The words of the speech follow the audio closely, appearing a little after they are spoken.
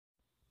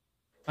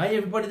Hi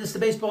everybody, this is the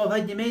Baseball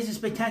Hut, the amazing,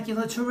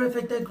 spectacular,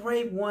 terrific, the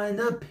great one,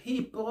 the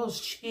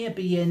people's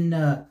champion,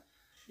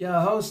 your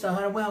host,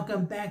 Hunter.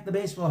 Welcome back to the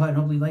Baseball Hut.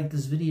 Hopefully you like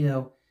this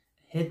video.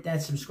 Hit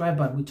that subscribe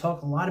button. We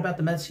talk a lot about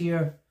the Mets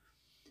here.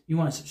 You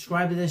want to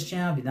subscribe to this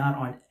channel if you're not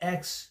on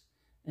X,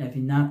 and if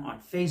you're not on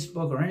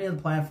Facebook or any other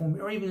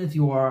platform, or even if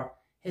you are,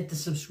 hit the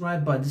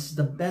subscribe button. This is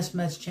the best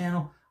Mets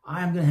channel.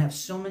 I'm going to have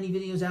so many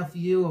videos out for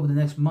you over the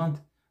next month,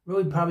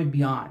 really probably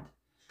beyond,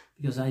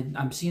 because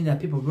I'm seeing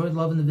that people are really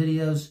loving the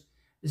videos.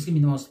 This is going to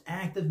be the most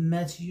active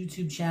Mets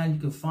YouTube channel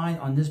you can find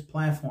on this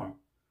platform.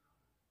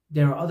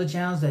 There are other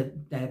channels that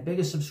have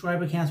bigger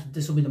subscriber counts, but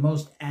this will be the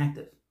most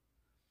active.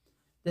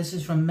 This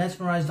is from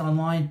Mesmerized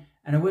Online,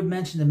 and I would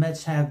mention the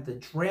Mets have the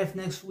draft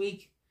next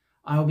week.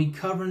 I will be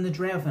covering the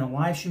draft in a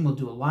live stream. We'll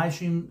do a live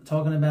stream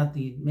talking about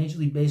the Major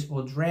League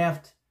Baseball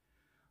draft,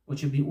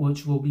 which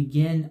will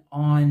begin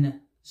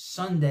on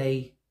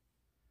Sunday,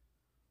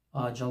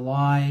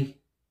 July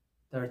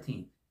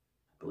 13th,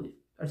 I believe.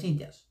 13th,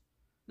 yes.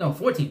 No,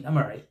 14th. I'm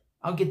all right.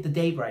 I'll get the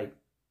date right.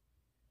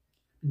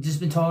 I've just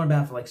been talking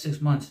about it for like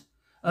 6 months.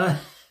 But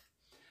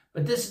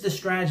this is the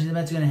strategy the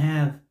Mets are going to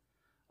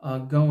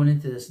have going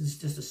into this. This is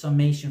just a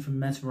summation from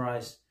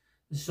Mesmerized.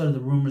 This is sort of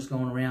the rumors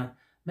going around.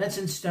 Mets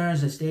and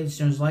Stearns, as David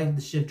Stearns liked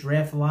to shift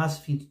draft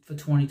philosophy for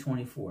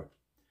 2024.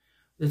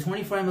 The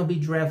 24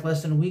 MLB draft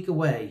less than a week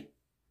away,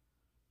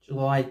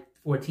 July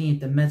 14th,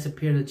 the Mets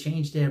appear to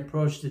change their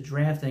approach to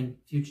drafting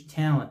future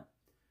talent.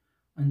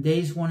 On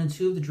days 1 and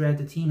 2 of the draft,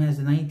 the team has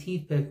the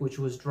 19th pick, which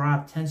was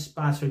dropped 10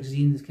 spots for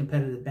exceeding the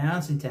competitive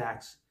balancing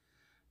tax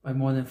by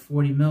more than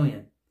 $40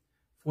 million.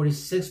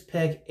 46th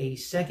pick,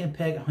 82nd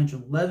pick,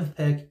 111th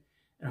pick,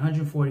 and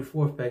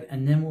 144th pick,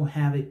 and then we'll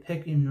have a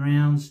pick in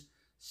rounds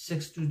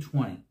 6 through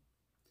 20.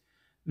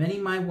 Many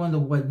might wonder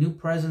what new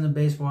president of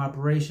baseball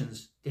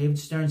operations David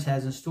Stearns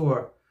has in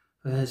store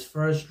for his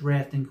first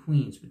draft in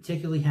Queens,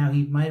 particularly how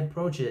he might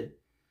approach it,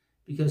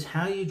 because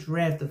how you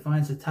draft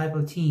defines the type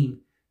of team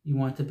you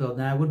want to build.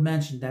 Now, I would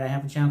mention that I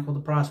have a channel called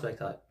The Prospect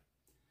Hut,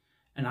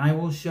 and I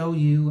will show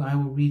you, I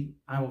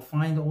will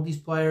find all these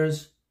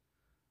players,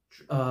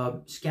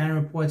 scouting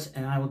reports,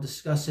 and I will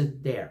discuss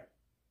it there.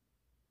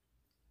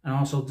 And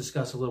also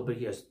discuss a little bit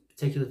here,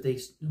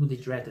 particularly who they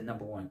drafted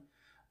number 1.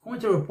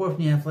 According to a report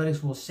from the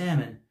Athletics' Will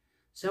Salmon,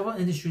 several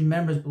industry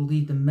members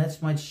believe the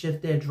Mets might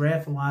shift their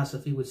draft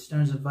philosophy with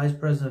Stearns and Vice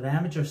President of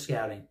Amateur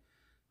Scouting,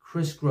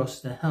 Chris Gross,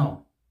 at the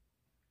helm.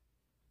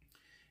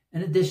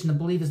 In addition, the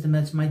belief is the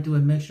Mets might do a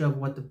mixture of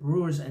what the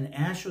Brewers and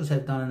Astros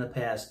have done in the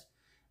past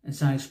and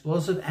sign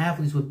explosive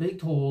athletes with big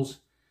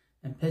tools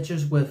and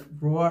pitchers with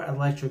raw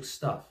electric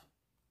stuff.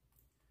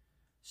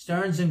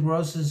 Stearns and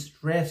Gross's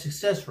draft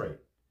success rate.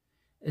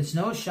 It's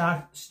no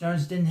shock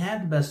Stearns didn't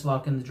have the best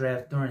luck in the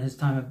draft during his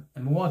time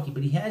in Milwaukee,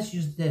 but he has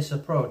used this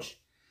approach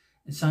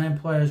in signing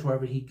players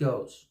wherever he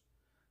goes.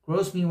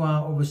 Gross,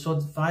 meanwhile, oversaw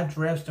 5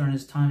 drafts during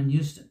his time in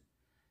Houston,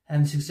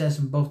 having success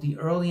in both the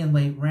early and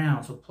late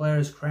rounds with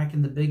players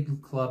cracking the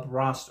big club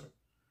roster.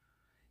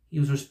 He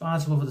was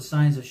responsible for the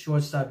signings of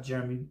shortstop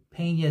Jeremy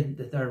Pena in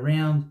the 3rd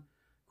round,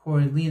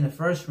 Corey Lee in the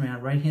 1st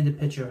round, right-handed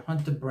pitcher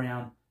Hunter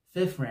Brown,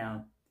 5th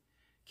round,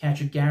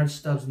 catcher Garrett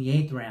Stubbs in the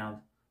 8th round,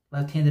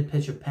 left-handed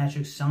pitcher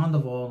Patrick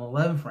Sandoval in the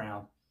 11th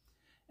round,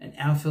 and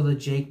outfielder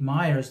Jake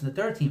Myers in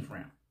the 13th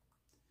round.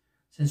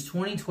 Since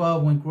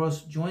 2012, when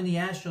Gross joined the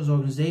Astros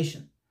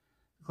organization,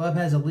 the club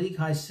has a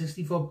league-high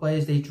 64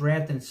 players they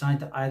drafted and signed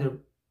to either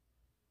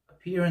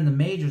appear in the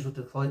majors with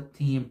the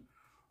team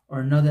or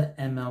another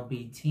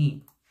MLB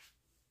team.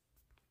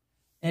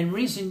 In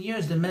recent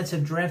years, the Mets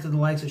have drafted the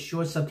likes of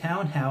shortstop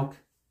Calvin Houck,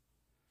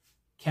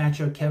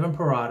 catcher Kevin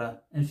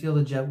Parada,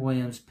 infielder Jet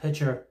Williams,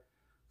 pitcher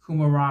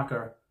Kumar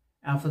Rocker,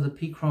 outfielder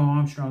Pete Crow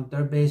Armstrong,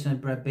 third baseman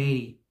Brett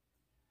Beatty,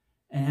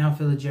 and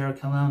outfielder Jared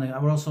Kelenic. I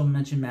would also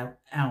mention Matt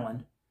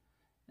Allen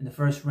in the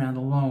 1st round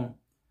alone.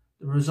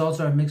 The results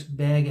are a mixed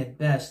bag at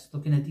best.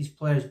 Looking at these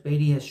players,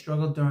 Beatty has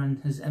struggled during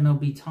his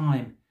MLB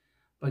time,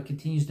 but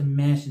continues to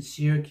mash in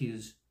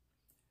Syracuse.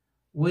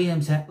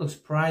 Williams looks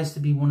prized to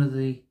be one of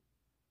the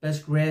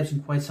best grabs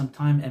in quite some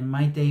time and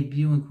might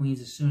debut in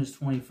Queens as soon as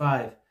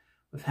 25,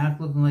 with Hack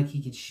looking like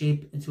he can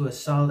shape into a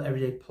solid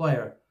everyday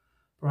player.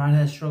 Brown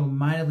has struggled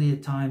mightily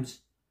at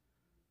times,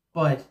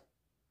 but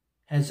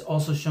has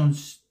also shown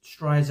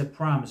strides of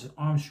promise.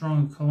 Armstrong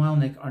and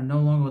Kelenic are no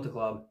longer with the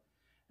club,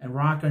 and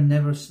Rocker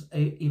never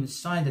even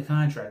signed a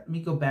contract. Let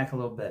me go back a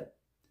little bit.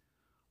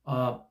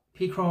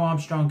 Pete Crow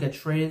Armstrong got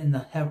traded in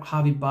the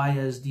Javi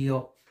Baez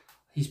deal.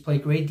 He's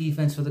played great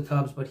defense for the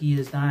Cubs, but he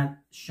has not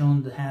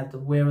shown to have the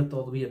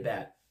wherewithal to be a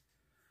bat.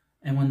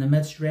 And when the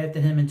Mets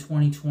drafted him in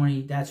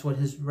 2020, that's what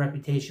his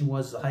reputation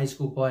was as a high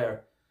school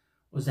player,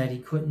 was that he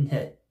couldn't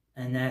hit.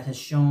 And that has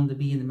shown to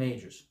be in the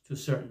majors to a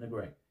certain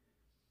degree.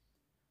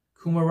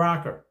 Kumar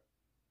Rocker.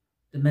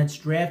 The Mets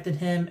drafted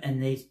him,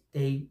 and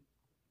they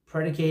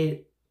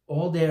predicated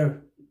all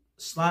their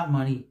slot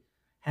money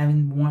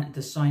having wanted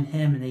to sign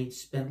him, and they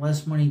spent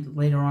less money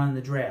later on in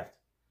the draft.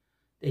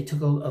 They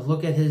took a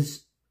look at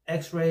his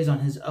x-rays on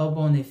his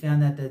elbow, and they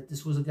found out that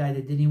this was a guy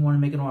that didn't even want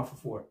to make an offer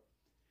for.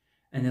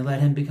 And they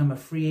let him become a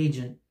free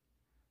agent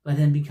let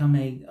him become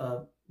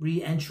a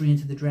re-entry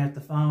into the draft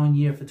the following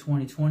year for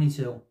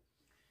 2022.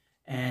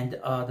 And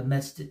the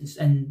Mets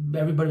and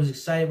everybody was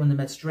excited when the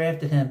Mets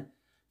drafted him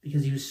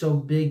because he was so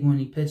big when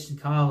he pitched in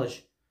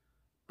college.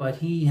 But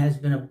he has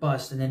been a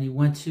bust. And then he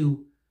went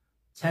to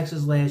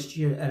Texas last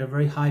year at a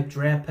very high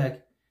draft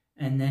pick,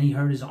 and then he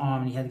hurt his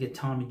arm and he had to get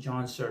Tommy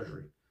John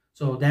surgery.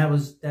 So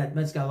that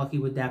Mets got lucky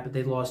with that, but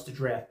they lost the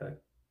draft pick.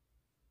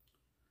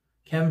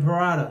 Kevin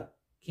Parada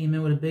came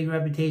in with a big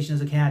reputation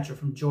as a catcher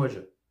from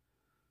Georgia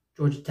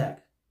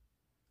Tech.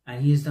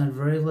 And he has done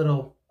very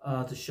little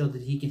to show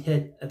that he can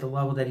hit at the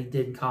level that he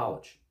did in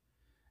college.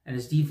 And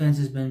his defense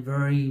has been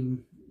very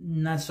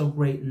not so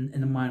great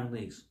in the minor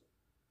leagues.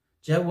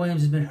 Jet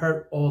Williams has been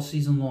hurt all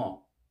season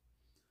long.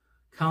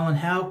 Colin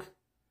Houck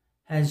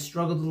has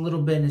struggled a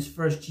little bit in his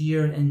first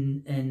year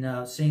in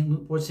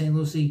Port St.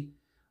 Lucie.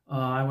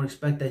 I would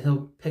expect that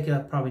he'll pick it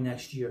up probably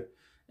next year.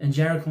 And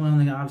Jared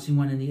Kelenic obviously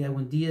went in the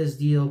Edwin Diaz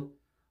deal.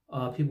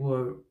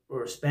 People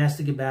were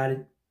spastic about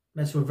it.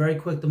 Mets were very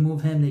quick to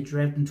move him. They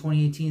drafted in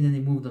 2018, then they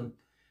moved him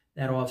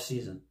that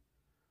offseason.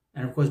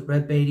 And of course,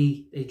 Brett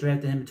Beatty, they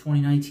drafted him in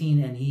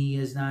 2019, and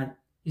he's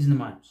in the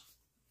minors.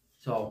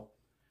 So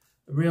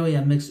really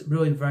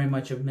very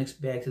much a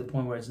mixed bag to the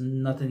point where it's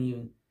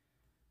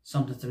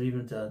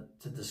something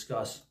to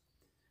discuss.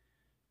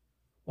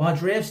 While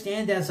draft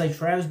standouts like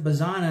Travis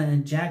Bazzana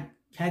and Jack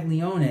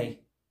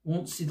Caglione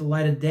won't see the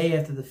light of day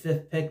after the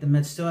 5th pick, the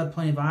Mets still have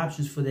plenty of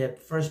options for their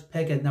first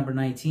pick at number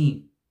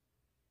 19.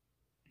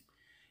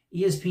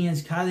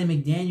 ESPN's Kylie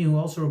McDaniel, who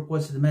also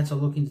reports that the Mets are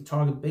looking to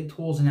target big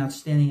tools and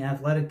outstanding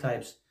athletic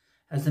types,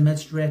 as the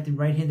Mets drafted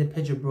right-handed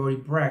pitcher Brody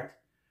Brecht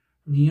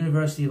from the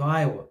University of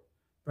Iowa.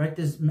 Brecht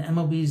is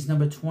MLB's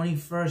number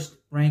 21st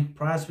ranked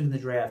prospect in the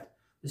draft.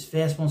 This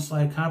fastball and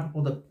slider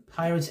comparable to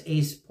Pirates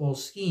ace Paul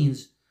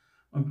Skeens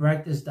when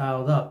Brecht is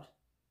dialed in.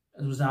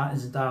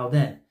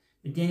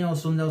 McDaniel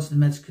also notes the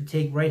Mets could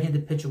take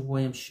right-handed pitcher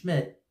William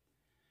Schmidt,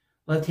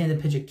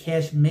 left-handed pitcher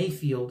Cash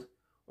Mayfield,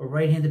 or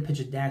right-handed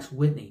pitcher Dax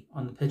Whitney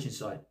on the pitching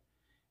side.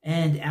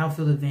 And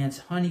outfielder Vance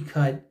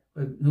Honeycutt,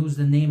 who's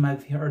the name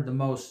I've heard the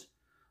most,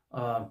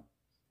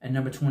 at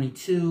number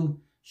 22.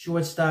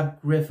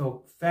 Shortstop Griff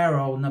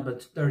O'Farrell, number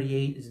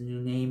 38 is a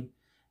new name.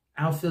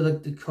 Outfielder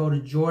Dakota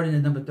Jordan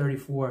at number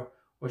 34,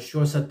 or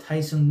shortstop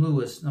Tyson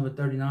Lewis, number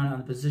 39 on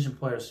the position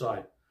player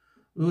side.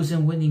 Lewis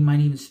and Whitney might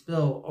even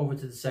spill over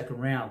to the second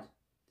round.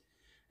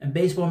 In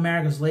Baseball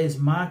America's latest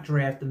mock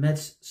draft, the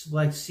Mets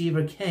select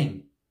Seaver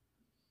King,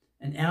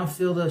 an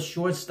outfielder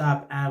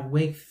shortstop out of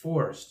Wake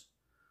Forest.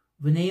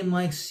 With a name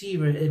like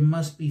Seaver, it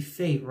must be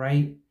fate,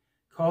 right?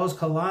 Carlos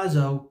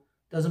Collazo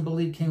doesn't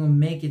believe King will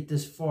make it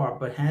this far,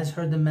 but has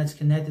heard the Mets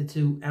connected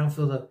to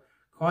outfielder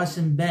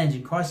Carson Bench.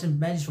 And Carson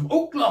Bench is from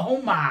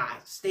Oklahoma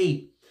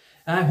State.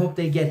 And I hope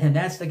they get him.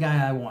 That's the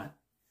guy I want.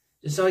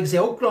 Just so I can say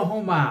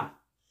Oklahoma.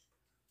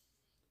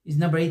 He's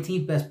number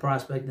 18th best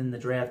prospect in the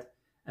draft.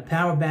 And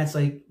power bats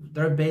like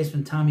third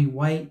baseman Tommy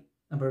White,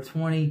 number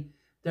 20.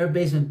 Third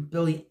baseman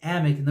Billy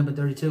Amick, number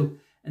 32.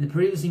 And the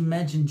previously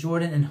mentioned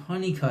Jordan and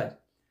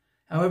Honeycutt.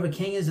 However,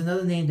 King is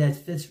another name that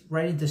fits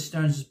right into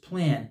Stearns'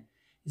 plan.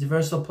 He's a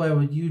versatile player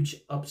with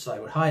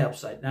high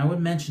upside. Now, I would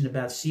mention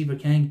about Seaver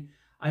King.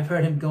 I've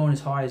heard him going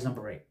as high as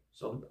number 8.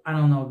 So I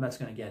don't know if that's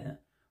going to get him.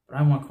 But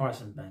I want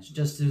Carson Bench,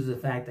 just due to the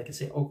fact I can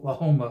say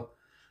Oklahoma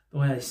the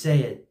way I say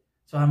it.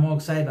 So I'm more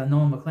excited about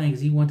Nolan McLean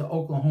because he went to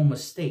Oklahoma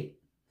State.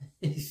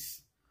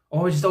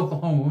 Or just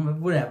Oklahoma,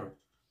 whatever.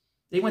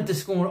 They went to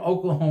school in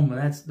Oklahoma.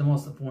 That's the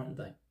most important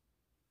thing.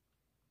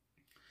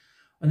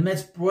 When the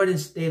Mets brought in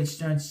David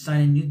Stearns to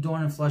sign a new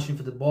Dawn and Flushing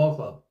for the ball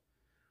club,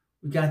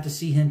 we got to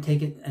see him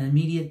take an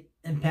immediate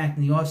impact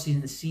in the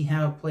offseason and see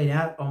how it played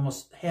out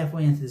almost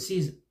halfway into the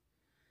season.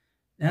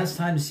 Now it's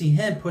time to see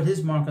him put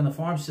his mark on the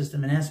farm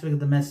system, an aspect of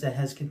the Mets that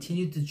has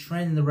continued to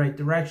trend in the right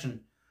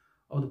direction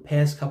over the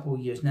past couple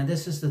of years. Now,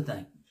 this is the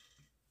thing.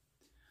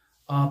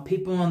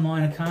 People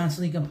online are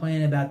constantly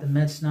complaining about the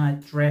Mets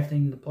not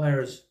drafting the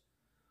players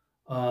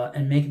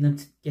and making them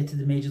get to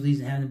the major leagues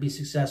and having them be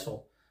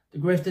successful. The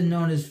grifter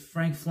known as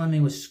Frank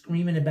Fleming was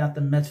screaming about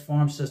the Mets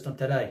farm system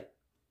today.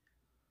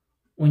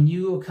 When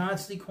you are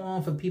constantly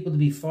calling for people to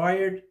be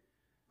fired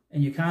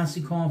and you're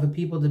constantly calling for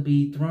people to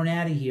be thrown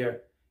out of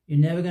here, you're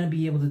never going to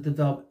be able to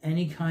develop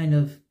any kind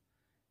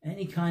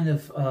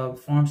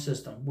of farm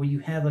system where you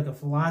have like a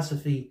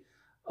philosophy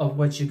of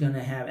what you're going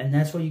to have. And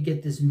that's why you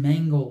get this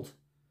mangled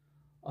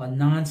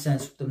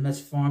nonsense with the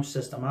Mets farm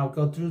system. I'll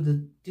go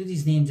through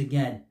these names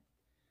again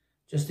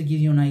just to give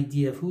you an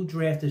idea of who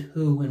drafted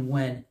who and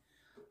when.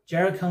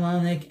 Jared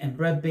Kelenic and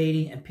Brett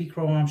Beatty and Pete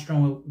Crow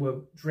Armstrong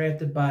were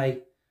drafted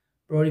by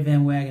Brody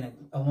Van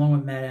Wagenen along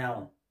with Matt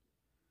Allen.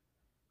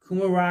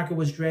 Kumar Rocker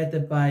was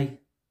drafted by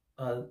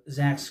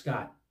Zach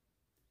Scott.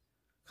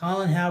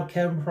 Colin Howe,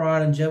 Kevin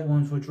Parada, and Jet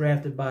Williams were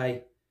drafted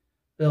by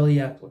Billy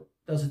Epler.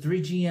 Those are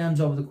 3 GMs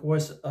over the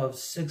course of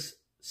 6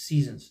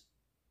 seasons.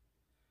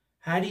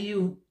 How do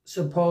you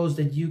suppose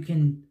that you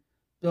can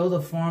build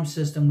a farm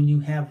system when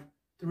you have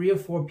 3 or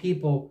 4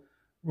 people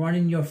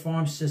running your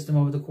farm system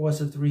over the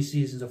course of 3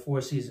 seasons or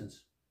 4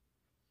 seasons?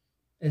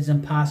 It's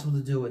impossible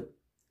to do it.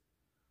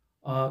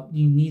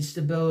 You need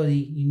stability.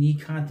 You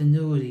need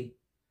continuity.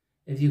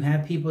 If you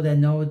have people that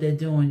know what they're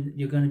doing,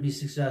 you're going to be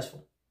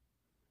successful.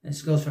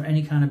 This goes for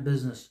any kind of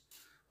business.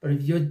 But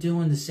if you're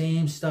doing the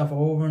same stuff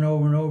over and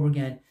over and over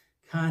again,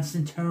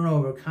 constant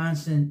turnover,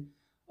 constant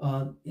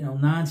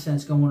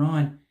nonsense going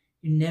on,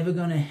 you're never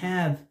going to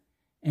have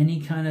any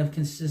kind of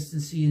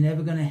consistency. You're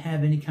never going to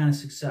have any kind of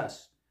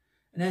success.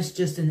 And that's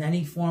just in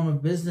any form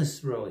of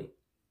business, really.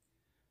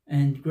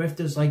 And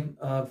grifters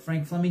like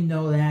Frank Fleming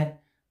know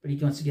that, but he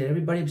wants to get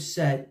everybody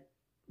upset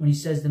when he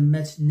says the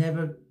Mets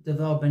never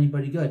develop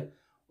anybody good.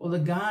 Well, the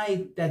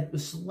guy that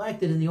was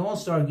selected in the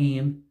All-Star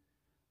game,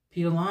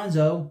 Pete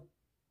Alonso,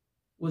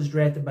 was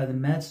drafted by the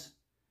Mets.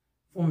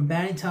 Former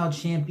batting title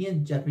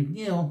champion, Jeff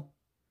McNeil,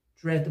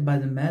 drafted by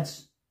the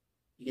Mets.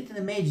 You get to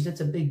the majors,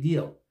 that's a big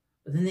deal.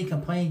 But then they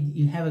complain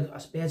you have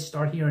a bad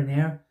start here and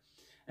there.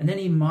 And then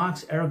he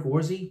mocks Eric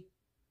Orsi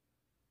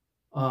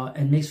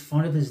and makes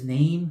fun of his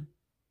name.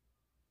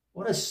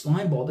 What a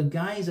slimeball. The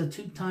guy is a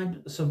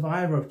 2-time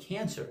survivor of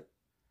cancer.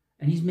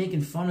 And he's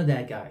making fun of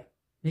that guy.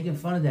 Making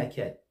fun of that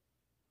kid.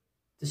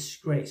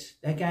 Disgrace.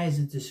 That guy is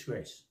a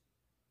disgrace.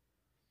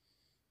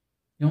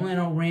 Normally I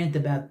don't rant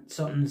about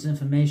something, this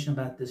information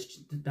about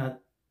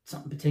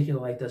something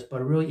particular like this,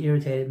 but it really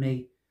irritated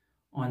me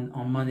on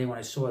Monday when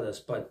I saw this.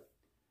 But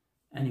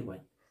anyway,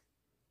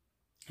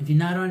 if you're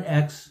not on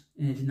X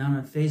and if you're not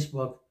on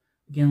Facebook,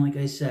 again, like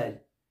I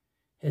said,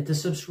 hit the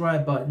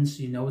subscribe button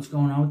so you know what's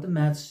going on with the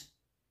Mets.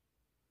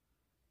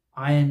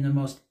 I am the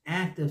most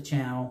active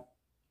channel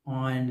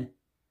on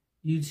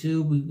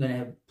YouTube. We're going to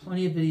have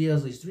plenty of videos,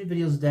 at least 3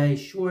 videos a day,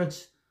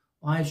 shorts,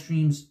 live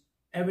streams,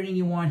 everything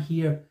you want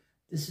here.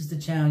 This is the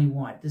channel you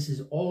want. This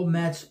is all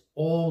Mets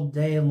all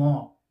day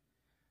long.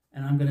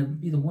 And I'm going to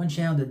be the one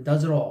channel that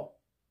does it all.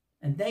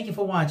 And thank you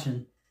for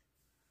watching.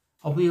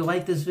 Hope you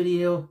like this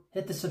video.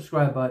 Hit the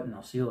subscribe button.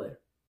 I'll see you later.